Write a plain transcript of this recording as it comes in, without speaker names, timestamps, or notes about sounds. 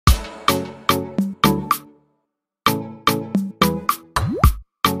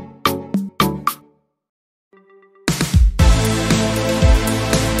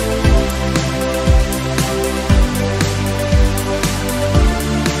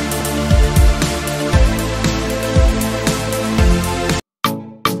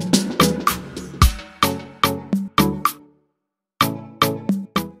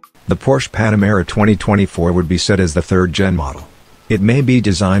The Porsche Panamera 2024 would be set as the third-gen model. It may be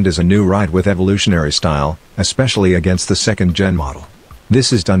designed as a new ride with evolutionary style, especially against the second-gen model.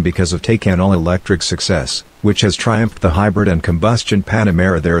 This is done because of Taycan all-electric success, which has triumphed the hybrid and combustion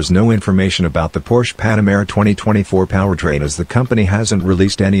Panamera. There is no information about the Porsche Panamera 2024 powertrain as the company hasn't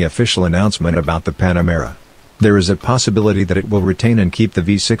released any official announcement about the Panamera. There is a possibility that it will retain and keep the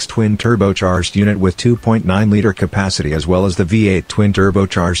V6 twin-turbocharged unit with 2.9-liter capacity as well as the V8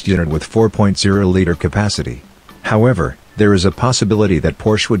 twin-turbocharged unit with 4.0-liter capacity. However, there is a possibility that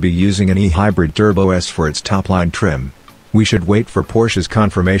Porsche would be using an e-hybrid Turbo S for its top-line trim. We should wait for Porsche's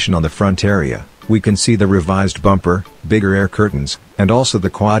confirmation on the front area. We can see the revised bumper, bigger air curtains, and also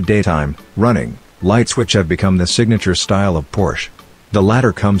the quad daytime running lights which have become the signature style of Porsche. The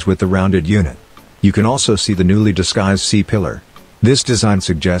latter comes with the rounded unit. You can also see the newly disguised C-pillar. This design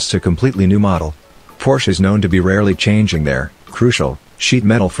suggests a completely new model. Porsche is known to be rarely changing their crucial sheet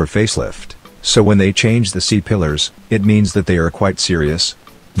metal for facelift, so when they change the C-pillars, it means that they are quite serious.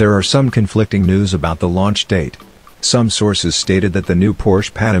 There are some conflicting news about the launch date. Some sources stated that the new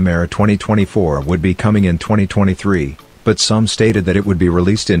Porsche Panamera 2024 would be coming in 2023, but some stated that it would be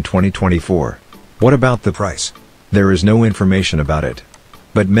released in 2024. What about the price? There is no information about it.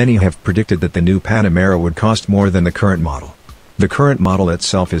 But many have predicted that the new Panamera would cost more than the current model. The current model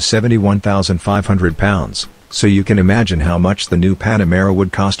itself is £71,500, so you can imagine how much the new Panamera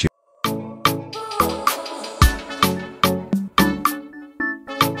would cost you.